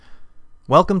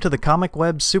Welcome to the Comic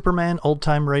Web Superman Old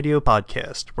Time Radio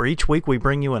Podcast, where each week we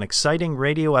bring you an exciting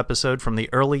radio episode from the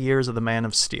early years of the Man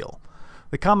of Steel.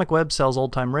 The Comic Web sells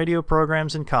old-time radio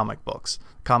programs and comic books.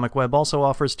 Comic Web also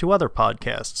offers two other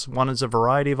podcasts. One is a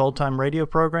variety of old-time radio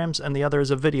programs, and the other is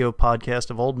a video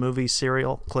podcast of old movies,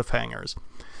 serial cliffhangers.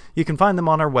 You can find them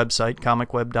on our website,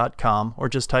 comicweb.com, or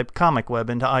just type Comic Web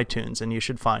into iTunes and you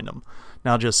should find them.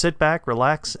 Now just sit back,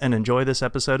 relax, and enjoy this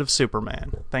episode of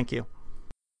Superman. Thank you.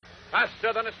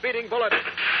 Faster than a speeding bullet.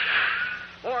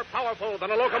 More powerful than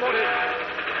a locomotive.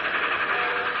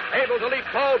 Able to leap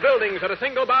tall buildings at a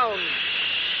single bound.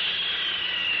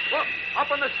 Look,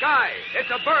 up in the sky. It's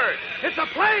a bird. It's a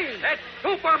plane. It's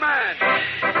Superman.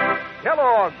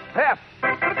 Kellogg's Pep.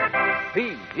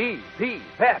 P-E-P,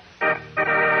 Pep.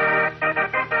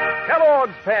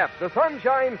 Kellogg's Pep, the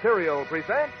Sunshine Cereal,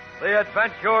 presents The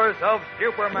Adventures of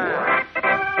Superman.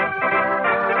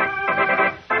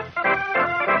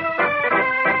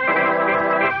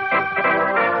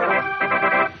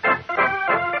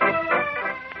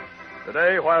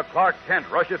 Today, while Clark Kent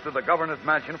rushes to the governor's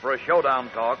mansion for a showdown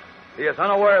talk, he is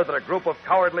unaware that a group of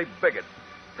cowardly bigots,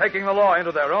 taking the law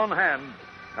into their own hands,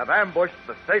 have ambushed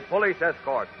the state police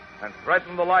escort and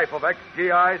threatened the life of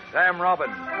ex-GI Sam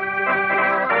Robbins.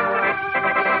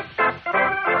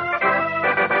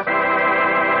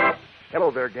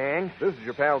 Hello there, gang. This is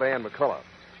your pal Dan McCullough.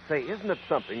 Say, isn't it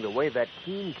something the way that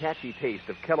keen, catchy taste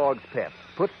of Kellogg's Pep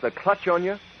puts the clutch on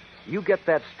you? You get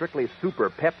that strictly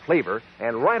super pep flavor,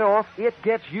 and right off, it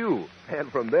gets you.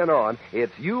 And from then on,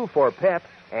 it's you for pep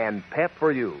and pep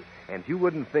for you. And you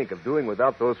wouldn't think of doing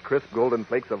without those crisp golden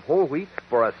flakes of whole wheat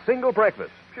for a single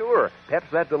breakfast. Sure,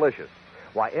 Pep's that delicious.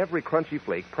 Why, every crunchy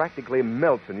flake practically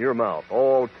melts in your mouth,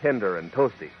 all tender and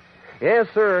toasty. Yes,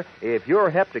 sir, if you're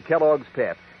hep to Kellogg's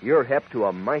Pep, you're hep to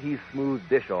a mighty smooth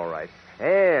dish, all right.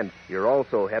 And you're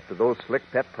also hep to those slick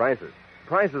Pep prices.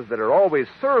 Prizes that are always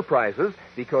surprises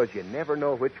because you never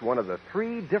know which one of the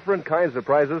 3 different kinds of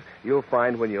prizes you'll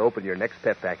find when you open your next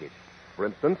Pep package. For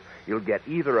instance, you'll get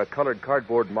either a colored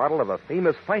cardboard model of a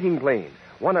famous fighting plane,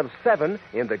 one of 7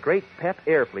 in the great Pep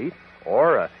Air Fleet,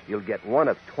 or you'll get one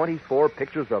of 24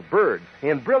 pictures of birds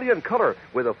in brilliant color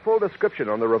with a full description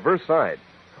on the reverse side.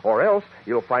 Or else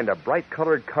you'll find a bright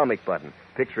colored comic button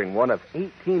picturing one of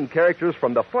 18 characters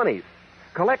from the Funnies.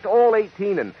 Collect all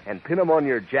 18 and pin them on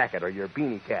your jacket or your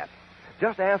beanie cap.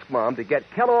 Just ask Mom to get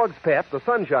Kellogg's Pep, the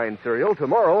Sunshine Cereal,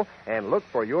 tomorrow and look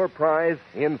for your prize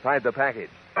inside the package.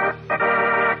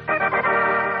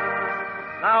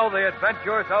 Now, the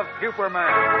adventures of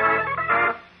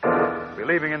Superman.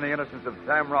 Believing in the innocence of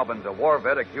Sam Robbins, a war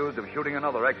vet accused of shooting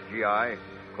another ex-GI,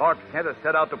 Clark Kent has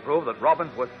set out to prove that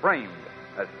Robbins was framed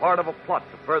as part of a plot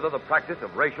to further the practice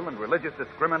of racial and religious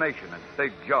discrimination in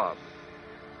state jobs.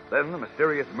 Then the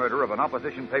mysterious murder of an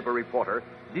opposition paper reporter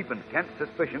deepened Kent's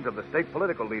suspicions of the state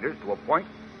political leaders to a point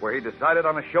where he decided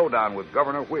on a showdown with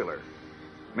Governor Wheeler.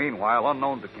 Meanwhile,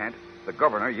 unknown to Kent, the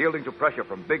governor, yielding to pressure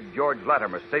from Big George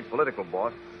Latimer, state political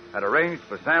boss, had arranged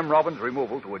for Sam Robbins'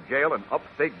 removal to a jail in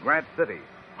upstate Grant City,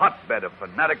 hotbed of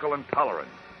fanatical intolerance.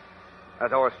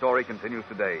 As our story continues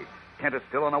today, Kent is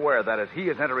still unaware that as he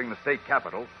is entering the state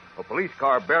capitol, a police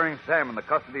car bearing Sam in the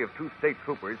custody of 2 state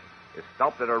troopers is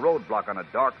stopped at a roadblock on a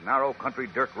dark, narrow country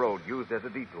dirt road used as a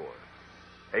detour.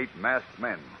 8 masked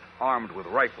men, armed with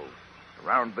rifles,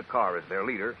 surround the car as their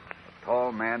leader, a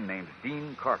tall man named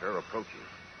Dean Carter, approaches.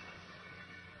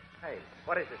 Hey,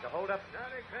 what is this, a holdup?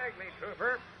 Not exactly,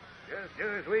 Trooper. Just do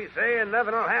as we say and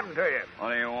nothing will happen to you. What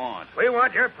do you want? We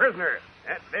want your prisoner.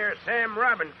 That there Sam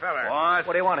Robbins feller. What?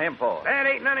 What do you want him for? That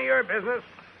ain't none of your business.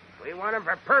 We want him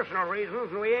for personal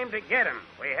reasons, and we aim to get him.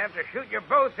 We have to shoot you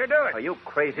both to do it. Are you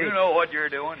crazy? You know what you're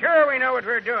doing. Sure, we know what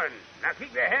we're doing. Now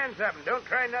keep your hands up and don't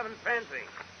try nothing fancy.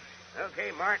 Okay,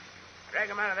 Mart. Drag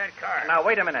him out of that car. Now,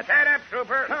 wait a minute. Shut up,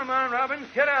 Trooper. Come on, Robbins,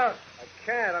 get out. I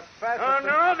can't. I'm fast. Oh,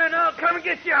 no, then I'll come and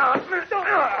get you out.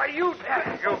 Oh, you...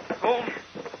 You fool.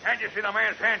 Can't you see the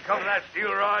man's handcuffed to that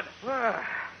steel rod?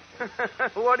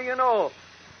 What do you know?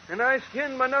 And I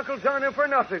skinned my knuckles on him for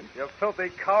nothing. You filthy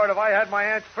coward. If I had my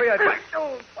hands free, I'd...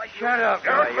 Shut up.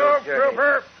 Don't move,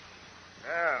 Trooper.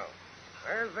 Now,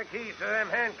 where's the keys to them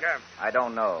handcuffs? I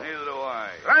don't know. Neither do I.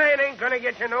 Lying ain't gonna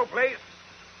get you no place.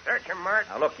 Search him, Mart.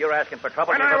 Now, look, you're asking for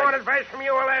trouble. When You're I gonna- want advice from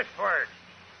you, I'll ask for it.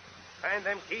 Find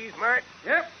them keys, Mart?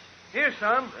 Yep. Here's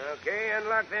some. Okay,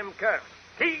 unlock them cuffs.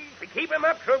 Keys to keep him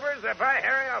up, troopers. If I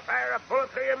hurry, I'll fire a bullet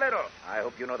through your middle. I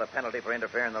hope you know the penalty for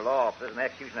interfering in the law. If this is an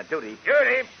execution of duty.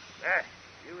 Duty?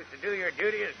 You was to do your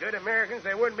duty as good Americans,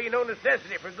 there wouldn't be no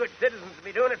necessity for good citizens to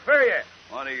be doing it for you.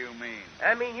 What do you mean?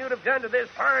 I mean, you'd have done to this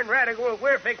foreign radical what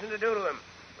we're fixing to do to him.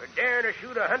 For daring to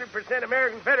shoot a 100%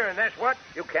 American veteran, that's what.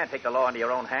 You can't take the law into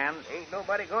your own hands. Ain't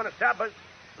nobody going to stop us.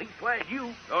 Leastwise,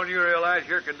 you. Don't you realize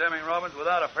you're condemning Robbins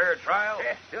without a fair trial?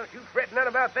 Don't you fret none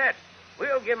about that.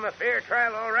 We'll give him a fair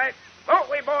trial, all right. Won't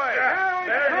we, boys?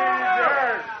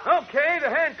 Okay,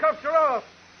 the handcuffs are off.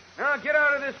 Now get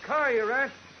out of this car, you rat.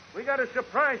 We got a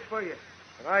surprise for you.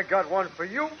 And I got one for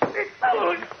you.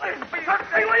 Hold it,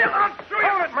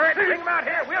 Murray. Bring him out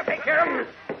here. We'll take care of him.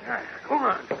 Go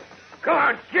on. Go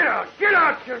on, get out. Get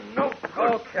out, you no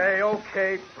good.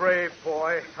 Okay, brave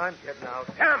boy. I'm getting out.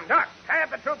 Tom, Doc, tie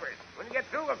up the troopers. When you get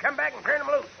through, we'll come back and turn them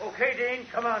loose. Okay, Dean.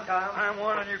 Come on, Tom. I'm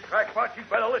warning you, crackpots. You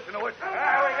better listen to us. We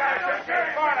got to take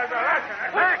this corner,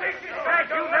 Mac, you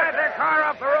drive that car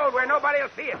off the road where nobody will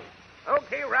see it.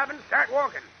 Okay, Robin, start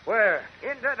walking. Where?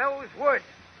 Into those woods.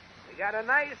 We got a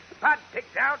nice spot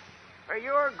picked out for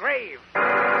your grave.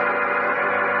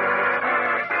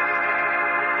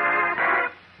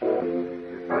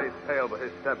 His face pale, but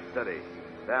his steps steady.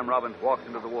 Sam Robbins walks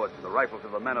into the woods, the rifles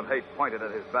of the men of hate pointed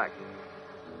at his back.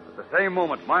 At the same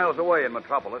moment, miles away in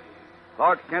Metropolis,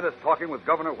 Clark Kent is talking with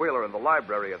Governor Wheeler in the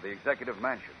library of the Executive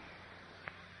Mansion.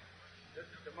 Just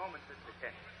a moment, Mr.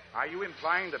 Kent. Are you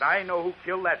implying that I know who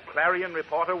killed that Clarion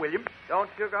reporter, Williams? Don't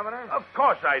you, Governor? Of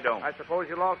course I don't. I suppose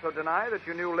you'll also deny that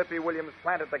you knew Lippy Williams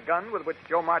planted the gun with which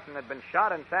Joe Martin had been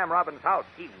shot in Sam Robbins' house.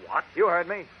 He what? You heard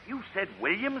me. You said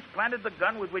Williams planted the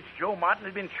gun with which Joe Martin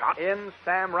had been shot? In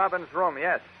Sam Robbins' room,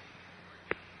 yes.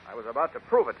 I was about to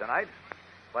prove it tonight,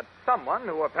 but someone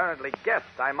who apparently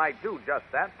guessed I might do just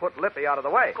that put Lippy out of the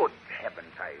way. Good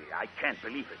heavens, I can't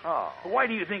believe it. Oh. Why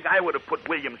do you think I would have put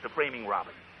Williams to framing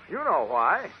Robbins? You know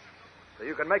why. So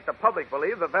you can make the public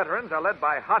believe the veterans are led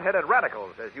by hot-headed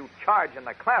radicals, as you charge in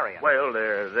the Clarion. Well,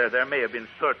 there may have been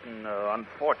certain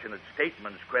unfortunate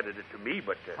statements credited to me,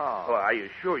 but well, I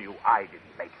assure you I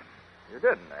didn't make them. You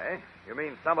didn't, eh? You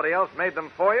mean somebody else made them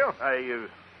for you?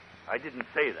 I didn't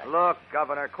say that. Look,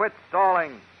 Governor, quit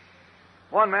stalling.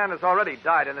 One man has already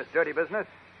died in this dirty business.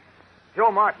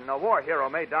 Joe Martin, a war hero,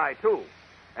 may die, too.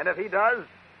 And if he does,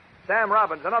 Sam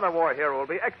Robbins, another war hero, will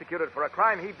be executed for a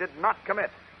crime he did not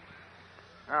commit.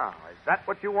 Now, is that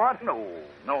what you want? No,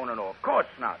 of course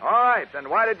not. All right, then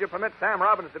why did you permit Sam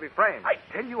Robbins to be framed? I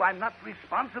tell you, I'm not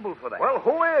responsible for that. Well,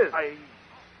 who is? I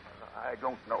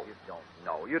don't know. You don't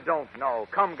know. You don't know.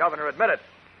 Come, Governor, admit it.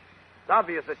 It's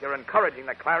obvious that you're encouraging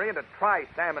the Clarion to try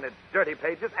Sam in its dirty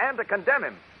pages and to condemn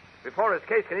him before his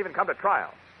case can even come to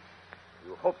trial.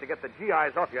 You hope to get the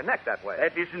GIs off your neck that way.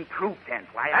 That isn't true, Kent.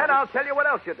 And I'll tell you what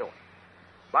else you're doing.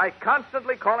 By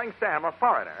constantly calling Sam a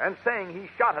foreigner and saying he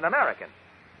shot an American,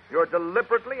 you're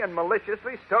deliberately and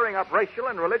maliciously stirring up racial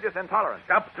and religious intolerance.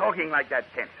 Stop talking like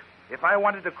that, Kent. If I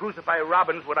wanted to crucify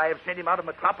Robbins, would I have sent him out of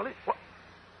Metropolis? What?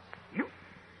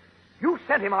 You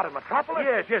sent him out of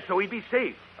Metropolis? Yes, so he'd be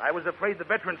safe. I was afraid the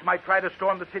veterans might try to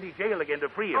storm the city jail again to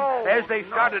free him, Oh, as they no.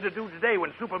 started to do today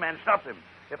when Superman stopped him.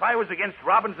 If I was against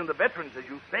Robbins and the veterans, as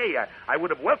you say, I would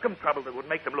have welcomed trouble that would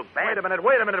make them look bad.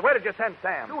 Wait a minute. Where did you send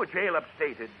Sam? To a jail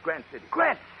upstate at Grant City.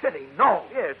 Grant City? No.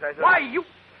 Yes, I thought... Why, you...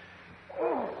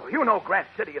 Oh, you know Grant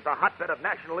City is a hotbed of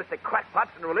nationalistic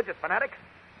crackpots and religious fanatics.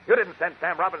 You didn't send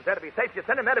Sam Robbins there to be safe. You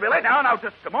sent him there to be Wait, late. now,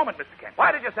 just a moment, Mr. Kent.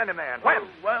 Why did you send him there? And when?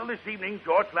 Well, this evening,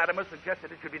 George Latimer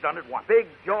suggested it should be done at once. Big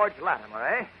George Latimer,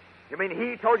 eh? You mean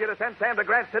he told you to send Sam to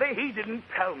Grant City? He didn't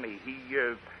tell me.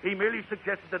 He merely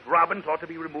suggested that Robbins ought to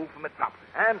be removed from Metropolis.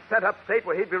 And sent upstate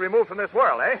where he'd be removed from this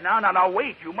world, eh? Now,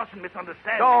 wait. You mustn't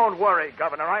misunderstand. Don't worry,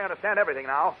 Governor. I understand everything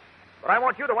now. But I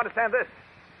want you to understand this.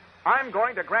 I'm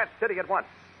going to Grant City at once.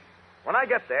 When I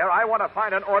get there, I want to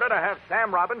find an order to have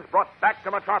Sam Robbins brought back to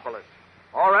Metropolis.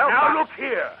 Or else... Now, look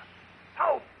here.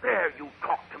 How dare you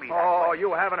talk to me that way?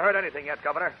 You haven't heard anything yet,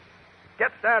 Governor.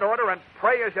 Get that order and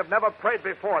pray as you've never prayed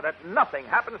before that nothing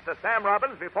happens to Sam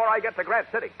Robbins before I get to Grant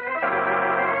City.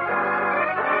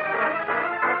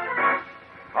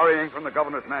 Hurrying from the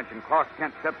governor's mansion, Clark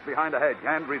Kent steps behind a hedge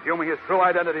and, resuming his true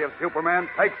identity of Superman,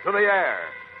 takes to the air.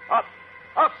 Up,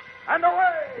 and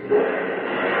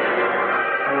away!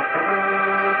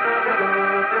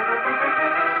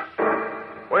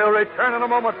 We'll return in a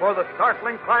moment for the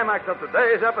startling climax of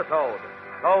today's episode.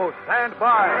 So stand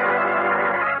by.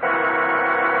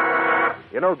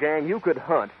 You know, gang, you could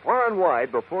hunt far and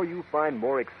wide before you find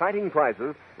more exciting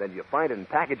prizes than you find in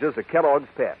packages of Kellogg's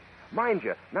Pep. Mind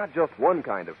you, not just one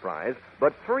kind of prize,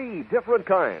 but 3 different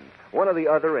kinds, one or the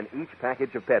other in each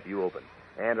package of Pep you open.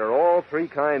 And are all 3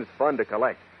 kinds fun to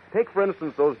collect. Take, for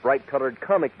instance, those bright-colored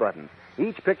comic buttons,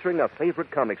 each picturing a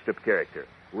favorite comic strip character.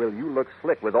 Will you look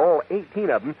slick with all 18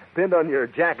 of them pinned on your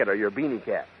jacket or your beanie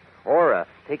cap? Or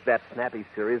take that snappy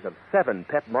series of 7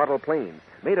 Pep model planes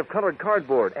made of colored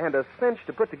cardboard and a cinch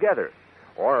to put together.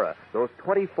 Or those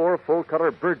 24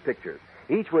 full-color bird pictures,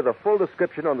 each with a full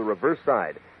description on the reverse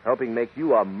side, helping make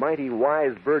you a mighty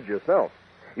wise bird yourself.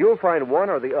 You'll find one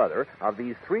or the other of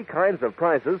these 3 kinds of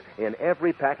prizes in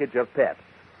every package of Pep.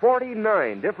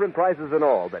 49 different prizes in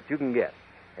all that you can get.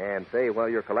 And say, while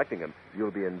you're collecting them,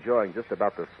 you'll be enjoying just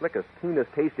about the slickest,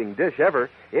 keenest tasting dish ever.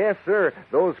 Yes, sir,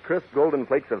 those crisp golden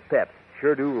flakes of Pep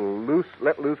sure do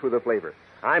let loose with the flavor.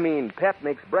 I mean, Pep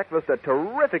makes breakfast a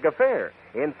terrific affair.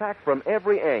 In fact, from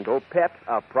every angle, Pep's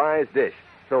a prize dish.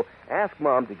 So ask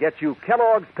Mom to get you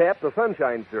Kellogg's Pep, the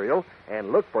Sunshine Cereal,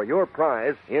 and look for your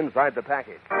prize inside the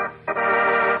package.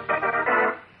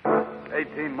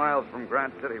 18 miles from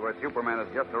Grant City, where Superman has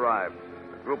just arrived,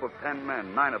 a group of 10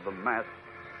 men, 9 of them masked,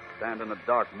 stand in a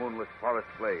dark, moonless forest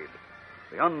glade.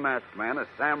 The unmasked man is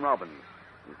Sam Robbins,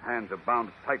 whose hands are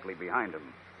bound tightly behind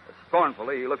him.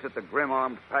 Scornfully, he looks at the grim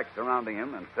armed pack surrounding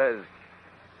him and says,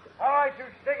 All right, you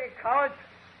sticky cowards.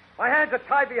 My hands are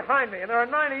tied behind me, and there are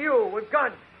 9 of you with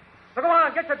guns. So go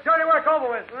on, get your dirty work over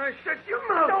with. Shut your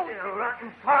mouth, you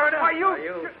rotten foreigner. Why, you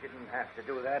didn't have to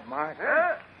do that, Mark.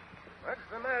 Huh? What's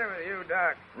the matter with you,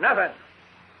 Doc? Nothing.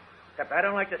 Except I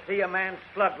don't like to see a man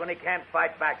slugged when he can't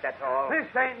fight back, that's all. This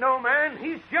ain't no man.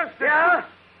 He's just a... Yeah?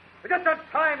 Just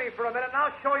untie me for a minute, and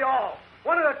I'll show you all.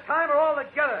 One at a time or all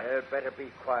together. You better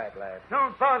be quiet, lad.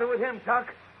 Don't bother with him, Doc.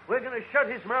 We're going to shut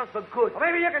his mouth for good. Well,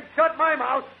 maybe you can shut my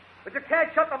mouth, but you can't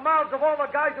shut the mouths of all the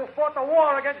guys who fought the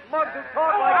war against mugs who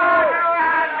talk like you.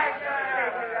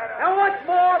 And what's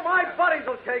more, my buddies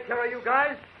will take care of you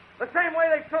guys. The same way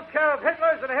they took care of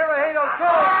Hitler's and Hirohito's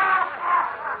too.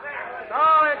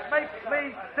 Oh, it makes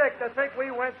me sick to think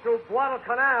we went through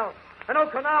Guadalcanal and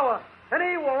Okinawa and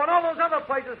Iwo and all those other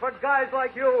places for guys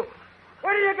like you.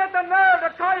 Where do you get the nerve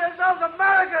to call yourselves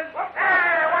Americans?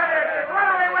 Hey, what is it? What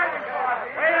are we waiting for?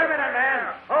 Wait a minute, man.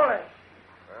 Hold it.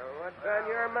 What's on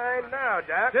your mind now,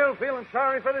 Doc? Still feeling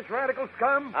sorry for this radical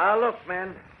scum? Look,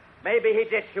 man. Maybe he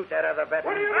did shoot that other veteran.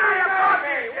 What do you mean about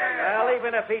me? Well,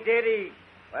 even if he did, he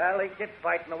did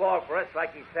fight in the war for us,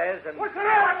 like he says, and... What's the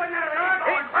matter with you?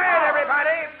 Be quiet,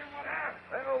 everybody.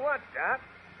 Well, what, Doc?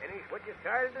 Finish what you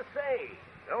started to say.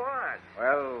 Go on.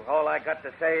 Well, all I got to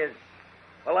say is,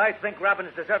 I think Robbins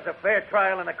deserves a fair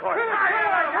trial in the court.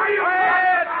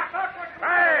 Quiet!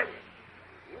 Quiet!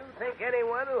 You think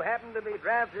anyone who happened to be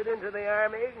drafted into the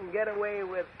Army can get away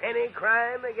with any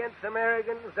crime against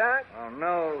Americans, Doc? Oh,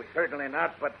 no, certainly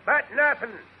not, but... But nothing.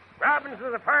 Robbins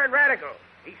was a foreign radical.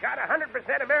 He shot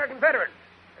 100% American veterans.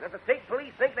 And if the state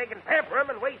police think they can pamper them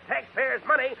and waste taxpayers'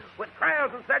 money with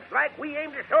trials and such like, we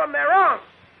aim to show them they're wrong.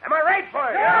 Am I right,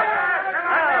 boys?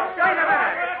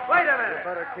 Wait a minute. You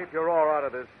better keep your oar out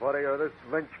of this, buddy, or this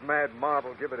lynch-mad mob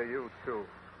will give it to you, too.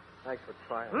 Thanks for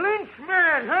trying.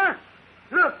 Lynchman, huh?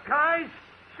 Look, guys,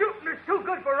 shooting is too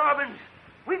good for Robbins.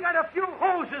 We got a few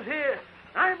hoses here.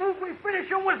 I move we finish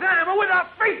them with them or with our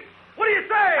feet. What do you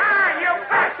say? You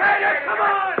bastard! Come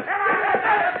on!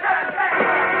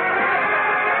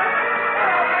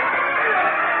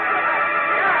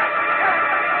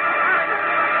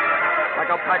 Like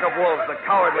a pack of wolves, the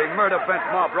cowardly, murder-bent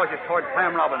mob rushes toward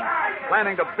Sam Robbins,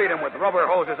 planning to beat him with rubber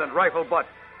hoses and rifle butts,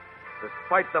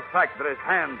 despite the fact that his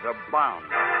hands are bound.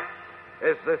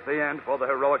 Is this the end for the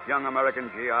heroic young American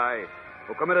GI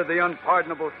who committed the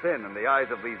unpardonable sin in the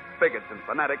eyes of these bigots and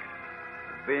fanatics,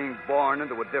 being born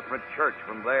into a different church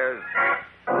from theirs?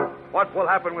 What will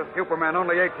happen with Superman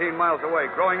only 18 miles away,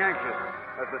 growing anxious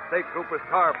as the state trooper's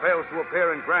car fails to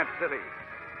appear in Grant City?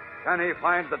 Can he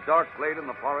find the dark glade in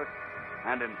the forest?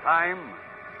 And in time?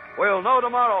 We'll know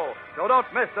tomorrow, so don't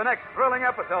miss the next thrilling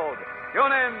episode.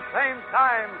 Tune in, same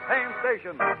time, same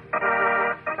station.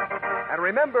 And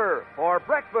remember, for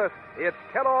breakfast, it's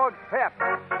Kellogg's Pep.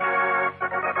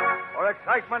 For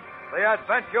excitement, the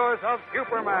adventures of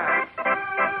Superman.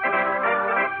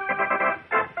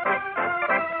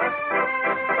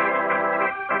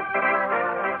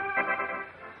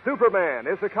 Superman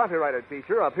is a copyrighted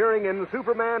feature appearing in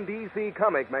Superman DC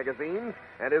comic magazines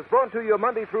and is brought to you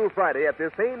Monday through Friday at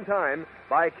this same time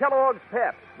by Kellogg's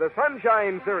Pep, the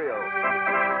Sunshine Cereal.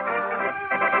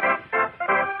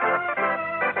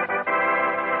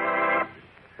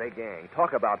 Say, gang,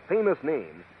 talk about famous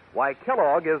names. Why,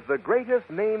 Kellogg is the greatest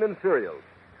name in cereals.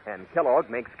 And Kellogg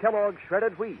makes Kellogg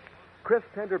shredded wheat, crisp,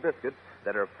 tender biscuits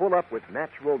that are full up with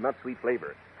natural nut-sweet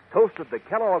flavor. Toasted the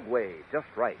Kellogg way, just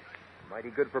right. Mighty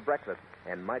good for breakfast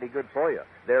and mighty good for you.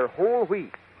 They're whole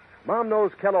wheat. Mom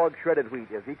knows Kellogg shredded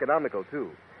wheat is economical,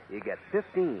 too. You get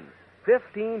 15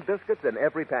 biscuits in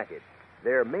every package.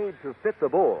 They're made to fit the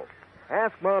bowl.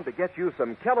 Ask Mom to get you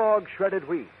some Kellogg shredded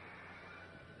wheat.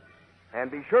 And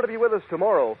be sure to be with us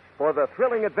tomorrow for the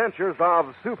thrilling adventures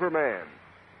of Superman.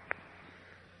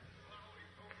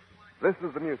 This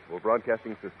is the Mutual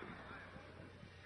Broadcasting System.